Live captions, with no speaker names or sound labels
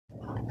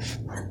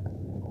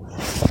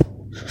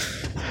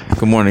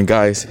Good morning,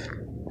 guys.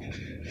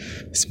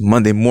 It's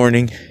Monday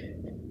morning.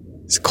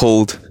 It's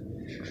cold.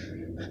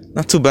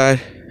 Not too bad.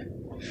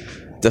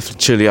 Definitely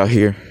chilly out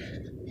here.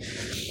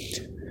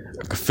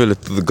 I can feel it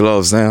through the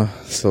gloves now.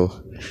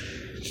 So,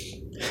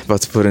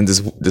 about to put in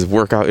this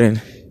workout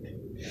in.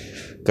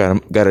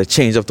 Gotta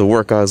change up the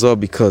workout as well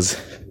because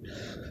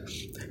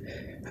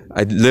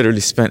I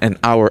literally spent an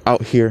hour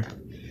out here,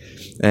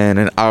 and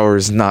an hour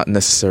is not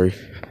necessary.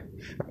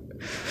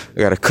 I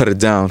gotta cut it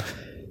down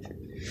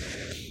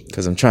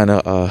because I'm trying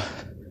to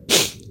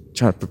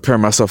prepare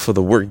myself for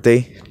the work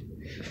day,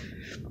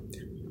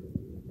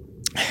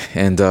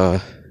 and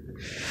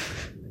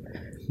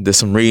there's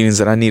some readings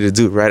that I need to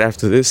do right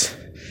after this.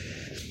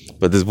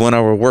 But this 1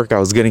 hour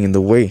workout is getting in the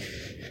way,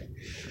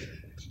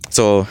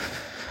 so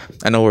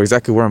I know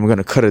exactly where I'm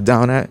gonna cut it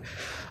down at.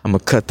 I'm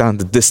gonna cut down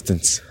the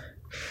distance,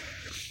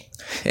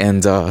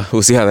 and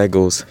we'll see how that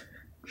goes.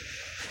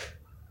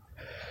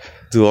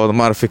 Do all the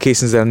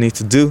modifications that I need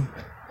to do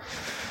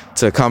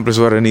to accomplish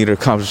what I need to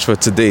accomplish for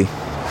today.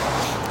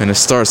 And it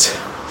starts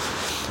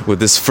with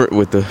this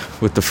with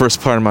the first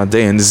part of my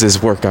day, and this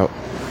is workout.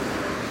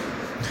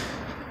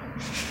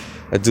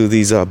 I do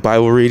these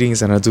Bible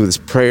readings and I do this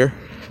prayer.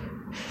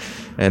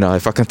 And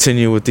if I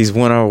continue with these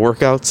 1 hour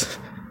workouts,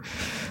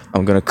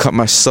 I'm gonna cut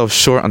myself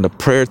short on the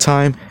prayer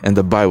time and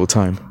the Bible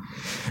time,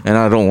 and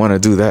I don't want to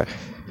do that.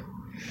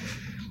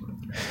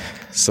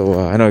 So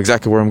I know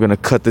exactly where I'm gonna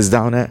cut this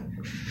down at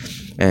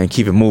and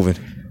keep it moving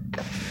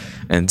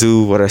and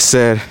do what I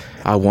said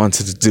I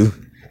wanted to do.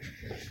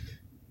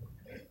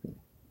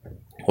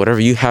 Whatever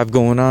you have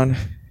going on,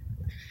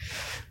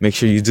 make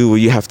sure you do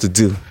what you have to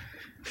do.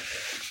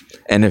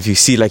 And if you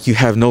see like you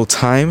have no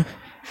time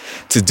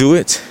to do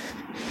it,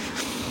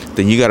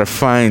 then you gotta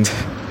find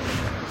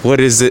what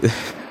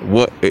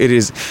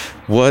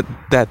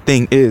that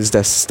thing is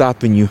that's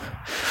stopping you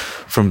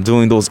from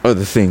doing those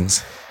other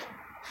things.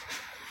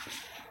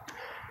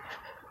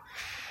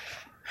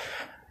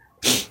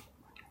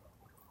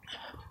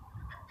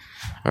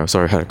 I'm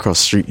sorry, I had to cross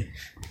the street.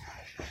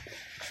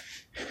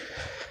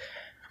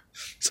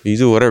 So you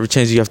do whatever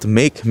changes you have to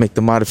make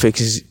the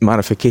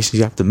modifications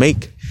you have to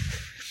make.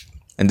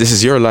 And this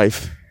is your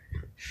life.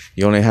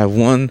 You only have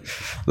one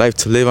life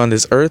to live on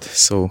this earth,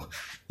 so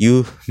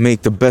you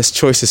make the best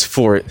choices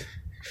for it.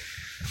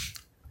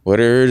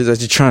 Whatever it is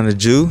that you're trying to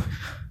do,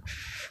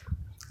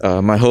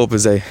 my hope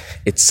is that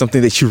it's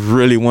something that you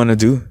really want to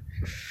do,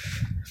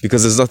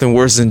 because there's nothing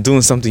worse than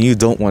doing something you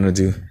don't want to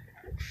do.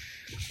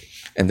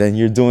 And then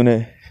you're doing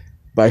it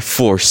by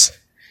force.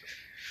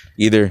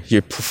 Either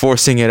you're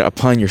forcing it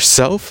upon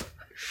yourself,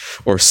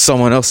 or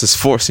someone else is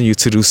forcing you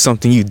to do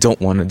something you don't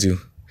want to do.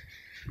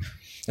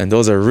 And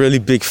those are really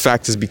big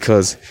factors,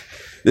 because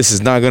this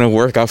is not going to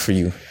work out for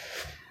you.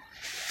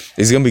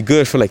 It's going to be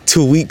good for like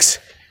 2 weeks.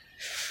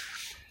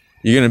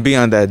 You're going to be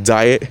on that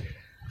diet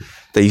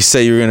that you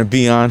say you're going to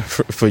be on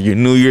for your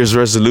New Year's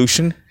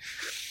resolution.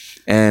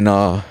 And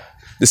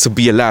this will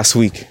be your last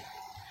week,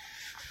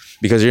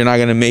 because you're not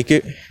going to make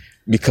it.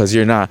 Because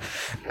you're not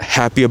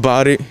happy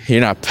about it, you're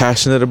not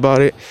passionate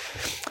about it,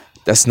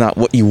 that's not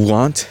what you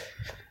want.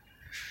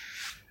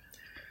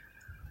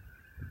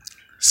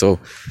 So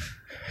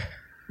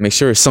make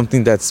sure it's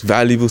something that's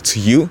valuable to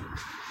you.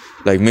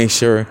 Like, make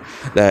sure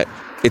that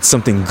it's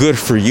something good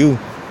for you.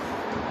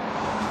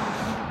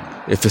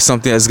 If it's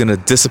something that's gonna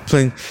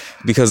discipline,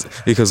 because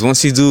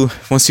once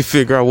you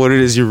figure out what it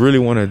is you really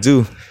want to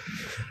do,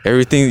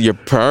 everything, your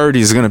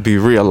priority is gonna be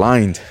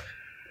realigned.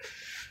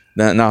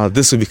 Now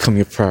this will become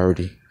your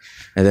priority,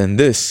 and then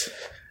this,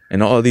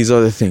 and all these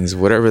other things,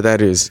 whatever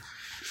that is.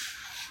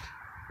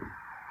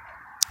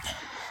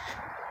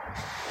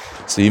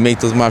 So you make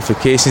those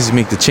modifications, you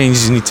make the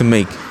changes you need to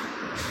make.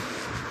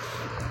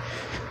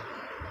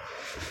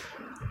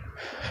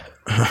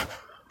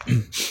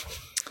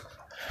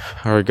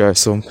 All right, guys.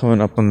 So I'm coming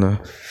up on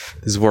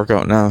this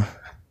workout now.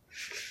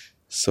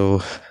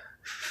 So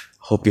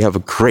hope you have a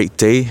great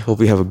day. Hope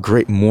you have a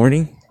great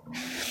morning.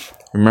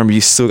 Remember,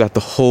 you still got the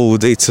whole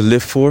day to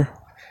live for.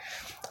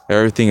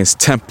 Everything is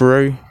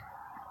temporary.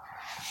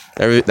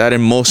 That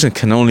emotion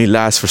can only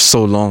last for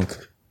so long.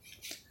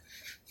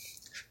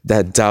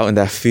 That doubt and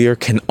that fear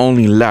can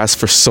only last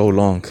for so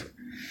long.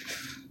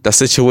 That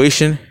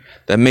situation,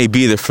 that may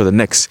be there for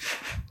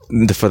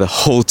the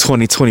whole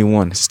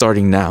 2021,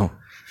 starting now.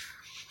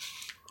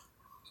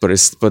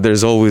 But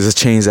there's always a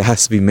change that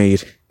has to be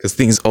made, because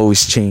things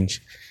always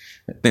change.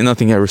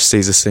 Nothing ever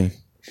stays the same.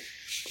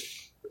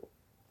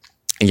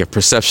 And your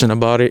perception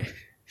about it,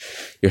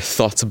 your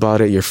thoughts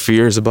about it, your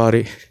fears about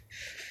it,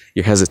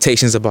 your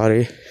hesitations about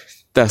it,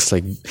 that's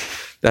like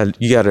that.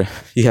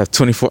 You have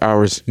 24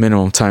 hours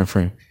minimum time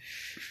frame.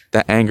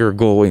 That anger will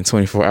go away in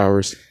 24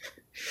 hours.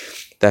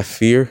 That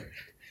fear,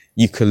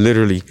 you could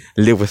literally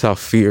live without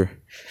fear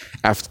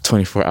after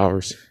 24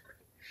 hours.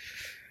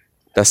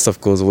 That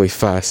stuff goes away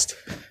fast.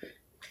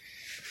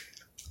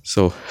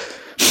 So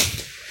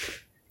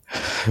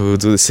we'll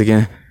do this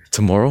again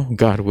tomorrow,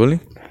 God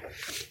willing.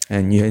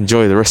 And you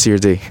enjoy the rest of your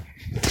day.